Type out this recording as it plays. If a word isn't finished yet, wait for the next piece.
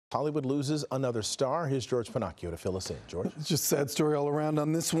Hollywood loses another star. Here's George Pinocchio to fill us in. George? It's just a sad story all around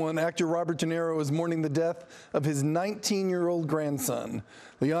on this one. Actor Robert De Niro is mourning the death of his 19-year-old grandson.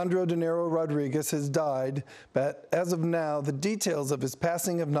 Leandro De Niro Rodriguez has died, but as of now, the details of his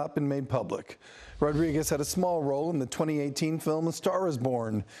passing have not been made public. Rodriguez had a small role in the 2018 film A Star is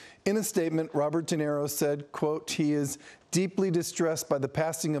Born. In a statement, Robert De Niro said, quote, "He is deeply distressed by the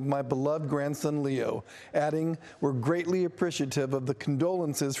passing of my beloved grandson Leo," adding, "We're greatly appreciative of the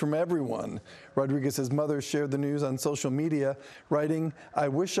condolences from everyone." Rodriguez's mother shared the news on social media, writing, "I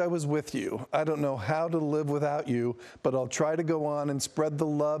wish I was with you. I don't know how to live without you, but I'll try to go on and spread the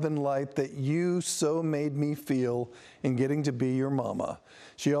love and light that you so made me feel in getting to be your mama."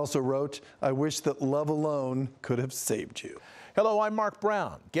 She also wrote, "I wish that love alone could have saved you." Hello, I'm Mark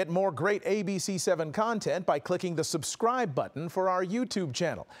Brown. Get more great ABC7 content by clicking the subscribe button for our YouTube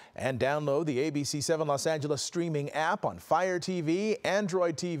channel and download the ABC7 Los Angeles streaming app on Fire TV,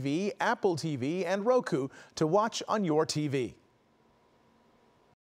 Android TV, Apple TV, and Roku to watch on your TV.